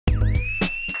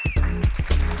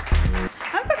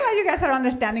guys are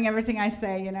understanding everything I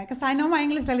say, you know, because I know my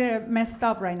English is a little messed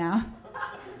up right now.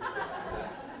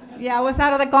 Yeah, I was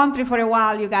out of the country for a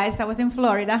while, you guys. I was in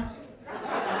Florida.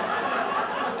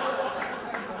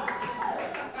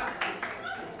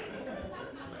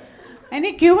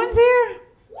 Any Cubans here?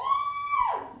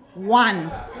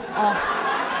 One.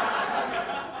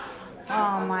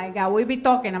 Oh my God, we'll be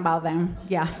talking about them,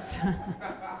 yes.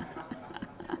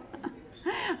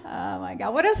 Oh my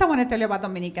God, what else I want to tell you about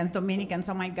Dominicans? Dominicans,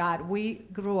 oh my God, we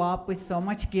grew up with so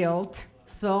much guilt,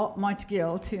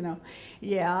 you know.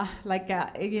 Yeah, like,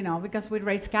 you know, because we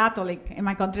raised Catholic in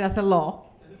my country, that's the law.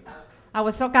 I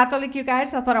was so Catholic, you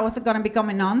guys, I thought I was gonna become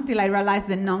a nun till I realized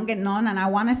the nun get none and I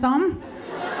wanted some.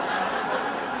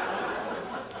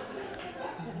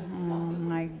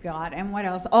 God, and what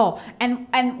else? Oh, and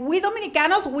we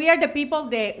Dominicanos, we are the people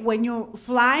that when you're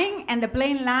flying and the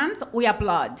plane lands, we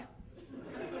applaud.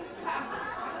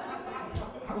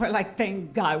 We're like,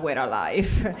 thank God we're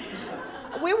alive.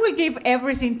 We will give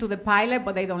everything to the pilot,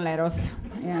 but they don't let us,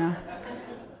 you know.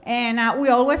 And we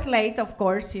always late, of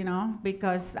course, you know,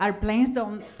 because our planes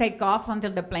don't take off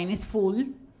until the plane is full.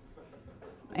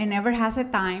 It never has a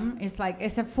time. It's like,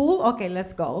 is it full? Okay,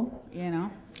 let's go, you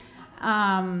know.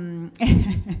 And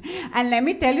let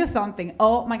me tell you something.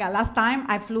 Oh my God, last time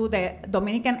I flew the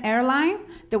Dominican airline,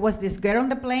 there was this girl on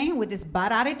the plane with this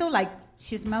bad attitude, like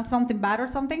she smelled something bad or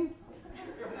something.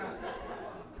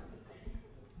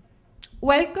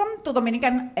 Welcome to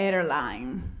Dominican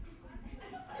airline.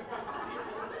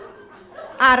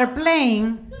 Our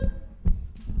plane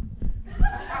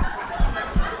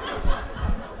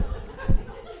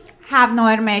have no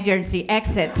emergency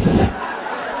exits.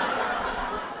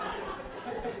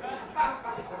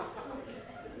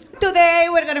 Today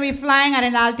we're going to be flying at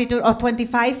an altitude of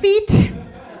 25 feet.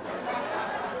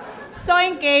 So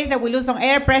in case that we lose some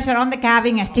air pressure on the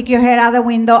cabin, stick your head out the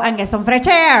window and get some fresh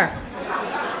air.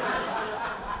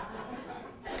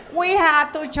 We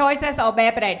have two choices of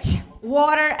beverage,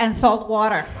 water and salt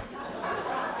water.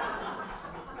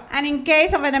 And in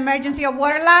case of an emergency of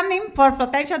water landing, for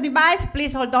protection device,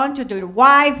 please hold on to your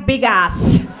wife's big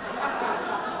ass.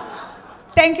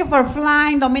 Thank you for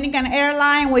flying Dominican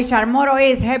Airline, which our motto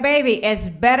is, hey baby, it's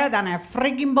better than a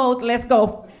freaking boat, let's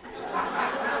go.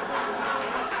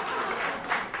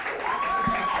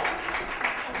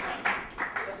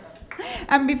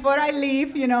 And before I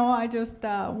leave, you know, I just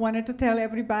wanted to tell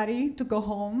everybody to go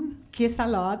home, kiss a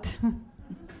lot,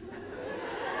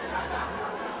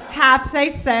 have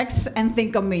safe sex, and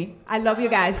think of me. I love you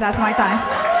guys, that's my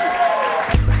time.